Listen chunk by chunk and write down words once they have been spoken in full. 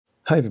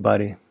Hi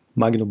everybody,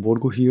 Magno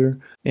Borgo here,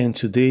 and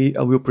today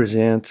I will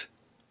present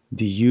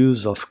the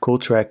use of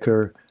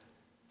CoTracker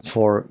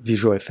for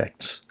visual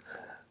effects.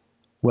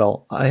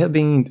 Well, I have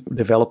been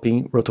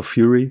developing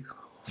Rotofury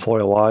for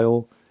a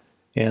while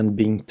and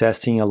been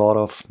testing a lot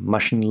of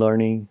machine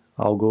learning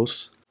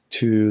algos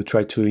to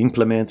try to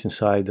implement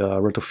inside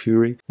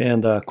Rotofury,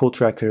 and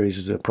CoTracker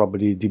is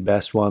probably the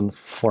best one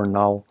for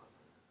now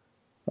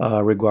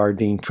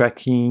regarding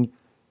tracking,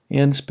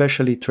 and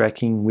especially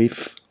tracking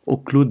with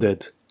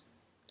occluded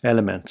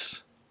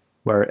elements,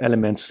 where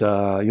elements,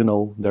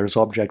 there's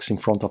objects in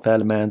front of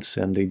elements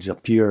and they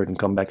disappear and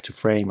come back to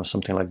frame or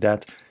something like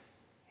that.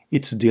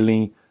 It's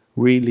dealing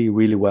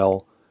really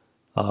well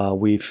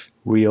with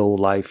real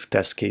life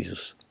test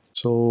cases.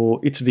 So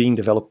it's being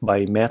developed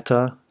by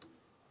Meta,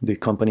 the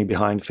company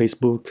behind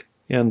Facebook,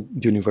 and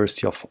the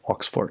University of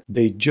Oxford.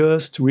 They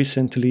just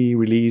recently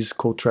released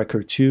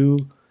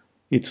CoTracker2.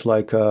 It's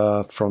like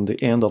from the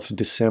end of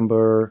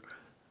December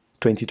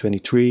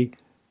 2023.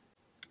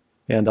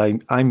 And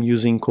I'm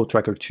using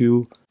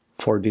CoTracker2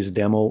 for this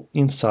demo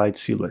inside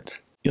Silhouette.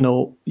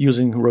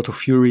 Using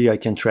Rotofury, I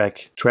can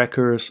track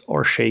trackers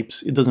or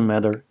shapes. It doesn't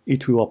matter.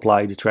 It will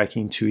apply the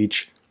tracking to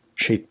each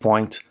shape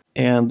point.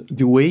 And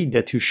the way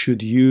that you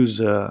should use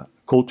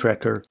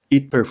CoTracker,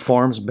 it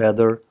performs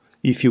better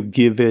if you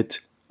give it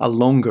a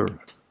longer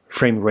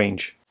frame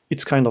range.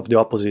 It's kind of the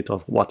opposite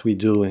of what we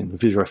do in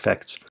visual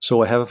effects.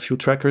 So I have a few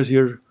trackers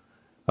here.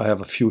 I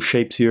have a few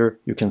shapes here.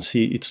 You can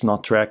see it's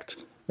not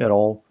tracked at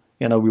all.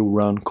 And I will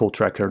run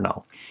CoTracker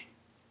now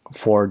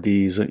for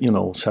these,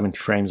 70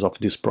 frames of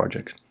this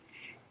project.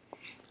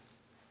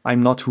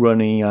 I'm not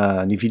running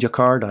an NVIDIA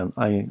card.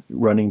 I'm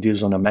running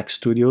this on a Mac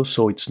Studio,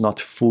 so it's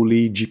not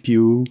fully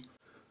GPU.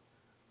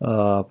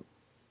 I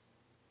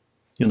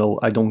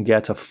don't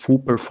get a full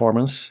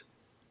performance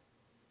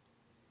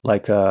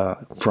like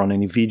from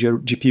an NVIDIA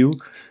GPU,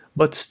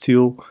 but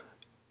still,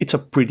 it's a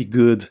pretty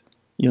good,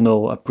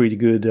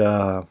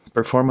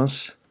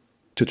 performance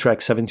to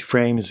track 70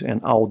 frames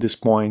and all these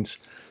points,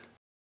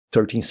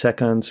 13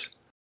 seconds.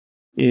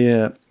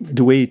 The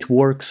way it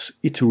works,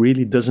 it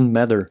really doesn't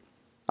matter.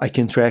 I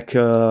can track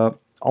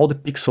all the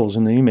pixels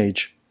in the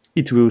image.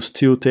 It will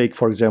still take,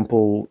 for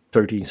example,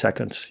 13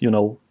 seconds,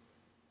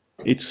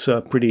 It's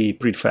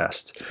pretty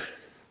fast.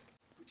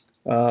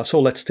 So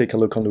let's take a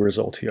look on the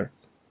result here.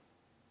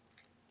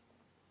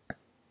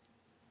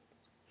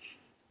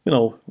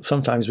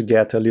 Sometimes we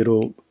get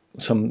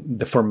some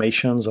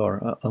deformations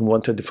or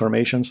unwanted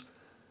deformations.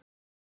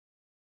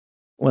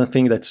 One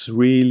thing that's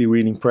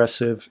really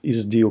impressive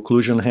is the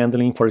occlusion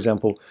handling. For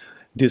example,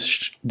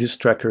 this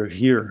tracker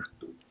here,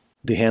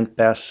 the hand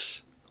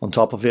passes on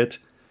top of it,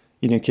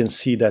 and you can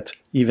see that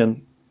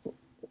even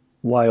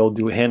while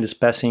the hand is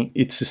passing,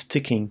 it's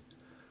sticking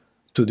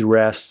to the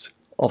rest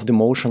of the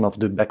motion of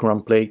the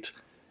background plate.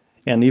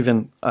 And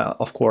even,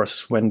 of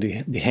course, when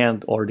the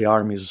hand or the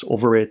arm is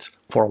over it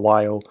for a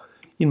while,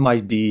 it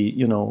might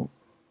be,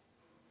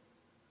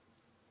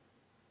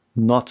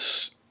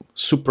 not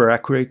super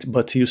accurate,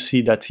 but you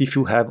see that if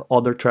you have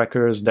other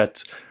trackers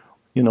that,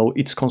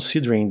 it's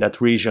considering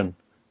that region,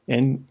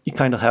 and you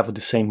kind of have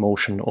the same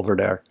motion over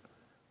there.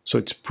 So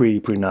it's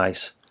pretty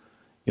nice.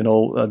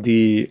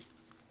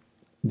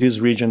 This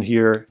region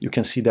here, you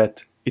can see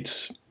that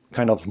it's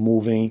kind of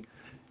moving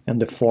and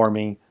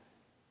deforming,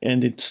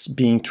 and it's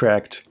being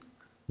tracked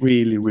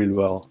really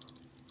well.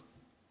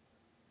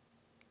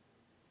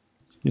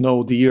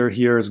 The ear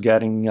here is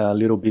getting a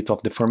little bit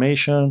of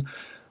deformation,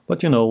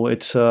 but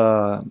it's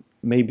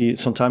maybe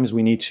sometimes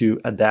we need to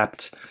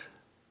adapt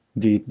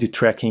the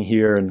tracking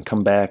here and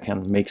come back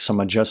and make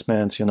some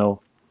adjustments.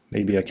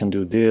 Maybe I can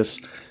do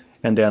this,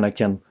 and then I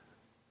can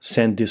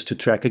send this to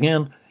track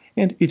again,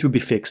 and it will be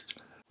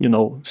fixed.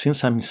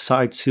 Since I'm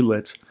inside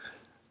Silhouette,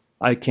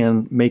 I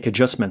can make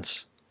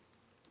adjustments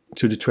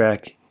to the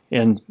track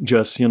and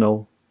just,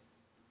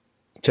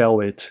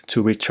 tell it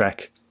to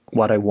retrack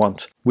what I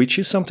want, which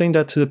is something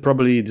that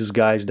probably these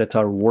guys that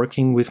are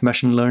working with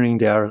machine learning,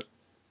 they are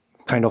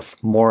kind of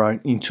more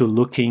into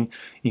looking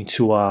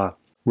into a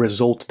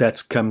result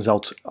that comes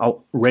out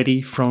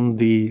ready from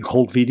the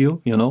whole video,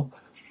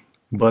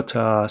 But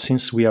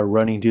since we are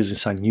running this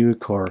inside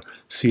Nuke or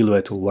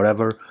Silhouette or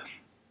whatever,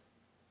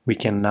 we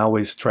can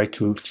always try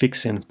to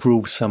fix and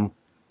improve some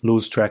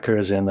loose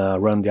trackers and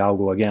run the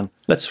algo again.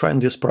 Let's run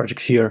this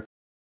project here.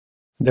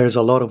 There's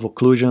a lot of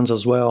occlusions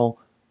as well,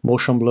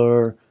 motion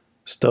blur,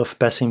 stuff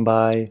passing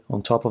by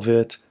on top of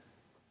it.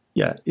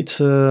 Yeah, it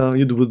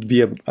would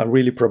be a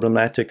really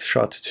problematic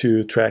shot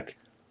to track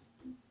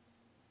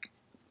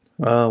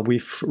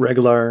with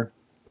regular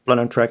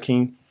planar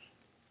tracking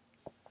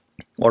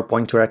or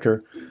point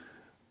tracker.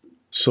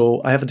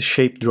 So I have the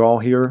shape draw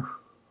here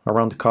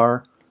around the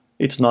car.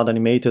 It's not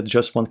animated,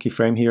 just one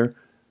keyframe here.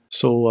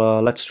 So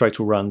let's try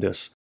to run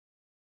this.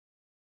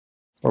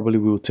 Probably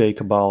will take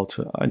about,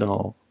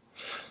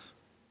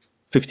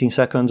 15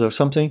 seconds or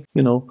something,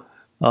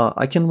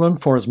 I can run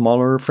for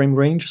smaller frame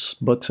ranges,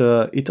 but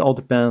it all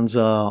depends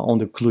on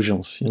the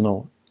occlusions,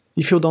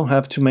 If you don't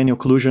have too many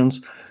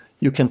occlusions,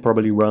 you can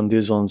probably run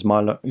this on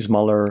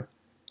smaller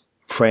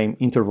frame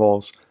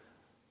intervals.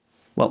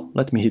 Well,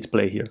 let me hit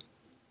play here.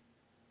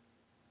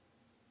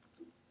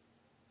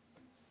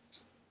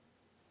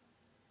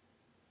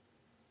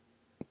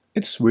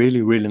 It's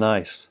really, really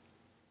nice.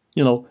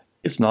 You know,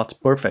 it's not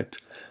perfect,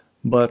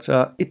 but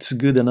it's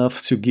good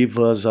enough to give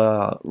us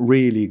a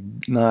really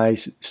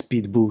nice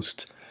speed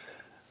boost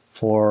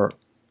for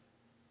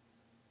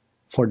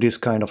this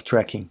kind of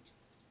tracking.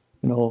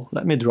 You know,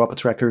 let me drop a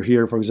tracker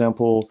here, for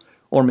example,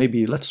 or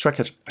maybe let's track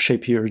a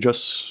shape here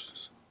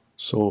just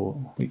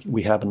so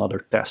we have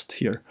another test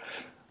here.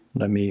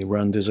 Let me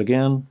run this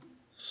again.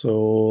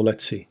 So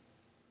let's see.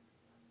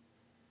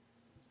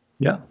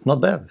 Yeah, not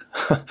bad.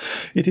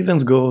 It even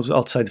goes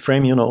outside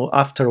frame, you know,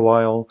 after a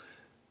while,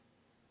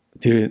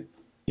 the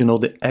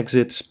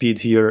exit speed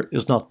here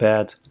is not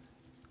bad,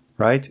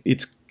 right?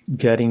 It's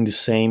getting the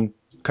same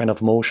kind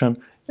of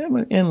motion.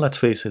 And let's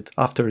face it,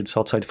 after it's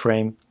outside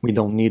frame, we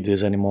don't need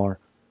this anymore.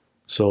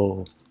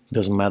 So it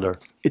doesn't matter.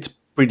 It's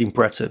pretty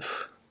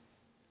impressive.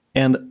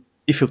 And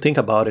if you think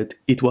about it,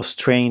 it was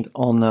trained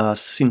on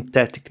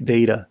synthetic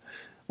data,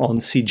 on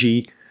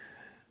CG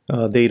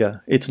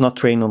data. It's not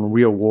trained on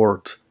real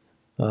world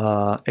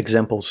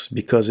examples,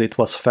 because it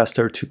was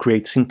faster to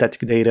create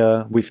synthetic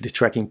data with the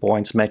tracking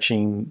points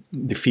matching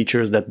the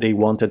features that they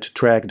wanted to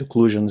track, the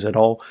occlusions and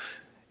all.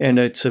 And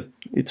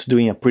it's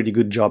doing a pretty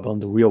good job on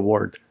the real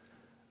world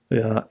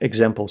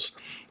examples.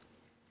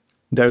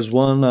 There's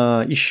one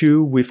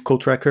issue with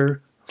CoTracker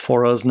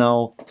for us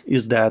now,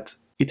 is that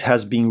it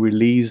has been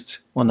released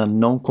on a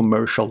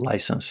non-commercial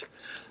license.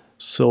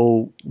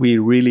 So we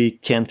really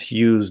can't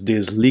use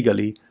this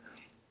legally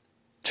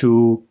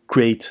to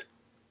create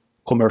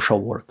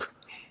commercial work.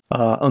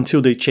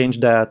 Until they change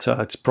that,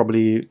 it's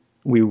probably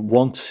we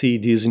won't see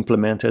this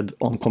implemented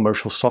on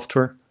commercial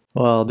software.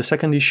 The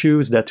second issue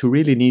is that you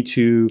really need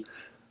to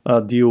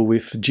deal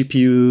with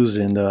GPUs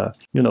and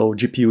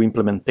GPU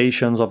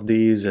implementations of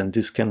these, and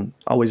this can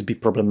always be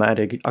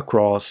problematic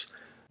across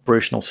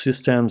operational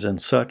systems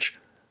and such.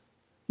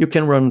 You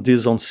can run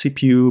this on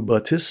CPU,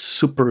 but it's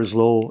super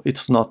slow.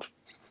 It's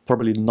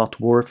probably not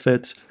worth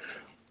it,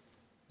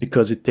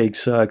 because it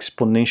takes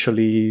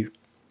exponentially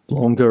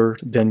longer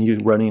than you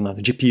running on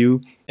a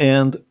GPU,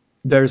 and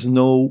there's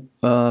no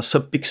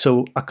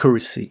sub-pixel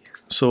accuracy.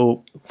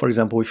 So, for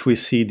example, if we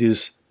see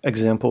this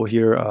example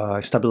here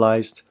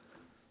stabilized,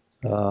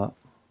 let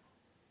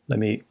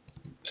me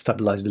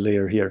stabilize the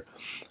layer here.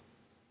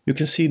 You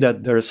can see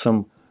that there's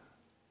some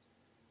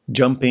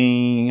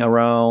jumping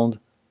around.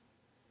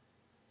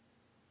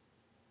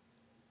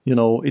 You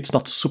know, it's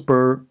not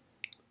super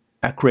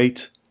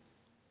accurate,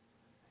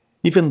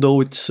 even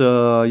though it's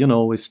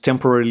it's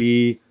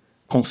temporarily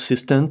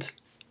consistent.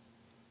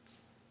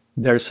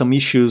 There are some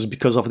issues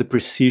because of the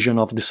precision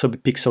of the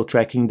sub-pixel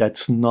tracking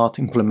that's not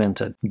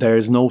implemented. There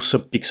is no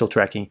sub-pixel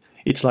tracking.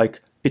 It's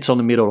like it's on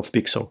the middle of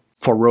pixel.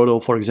 For Roto,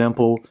 for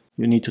example,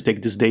 you need to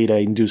take this data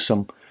and do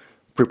some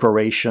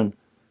preparation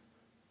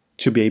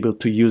to be able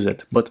to use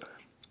it. But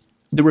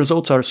the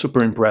results are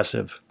super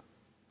impressive.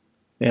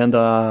 And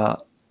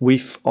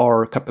with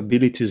our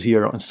capabilities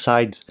here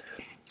inside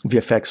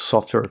VFX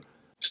software,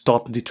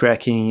 stop the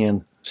tracking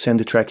and send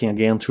the tracking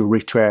again to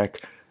retrack,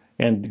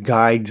 and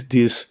guide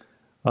this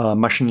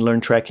machine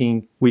learned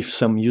tracking with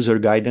some user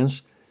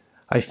guidance,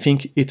 I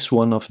think it's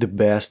one of the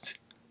best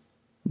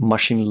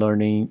machine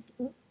learning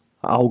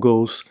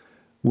algos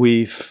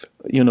with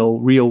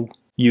real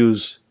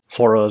use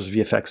for us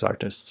VFX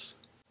artists.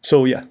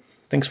 So yeah,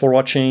 thanks for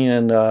watching,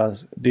 and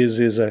this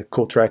is a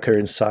CoTracker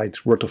inside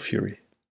Rotofury.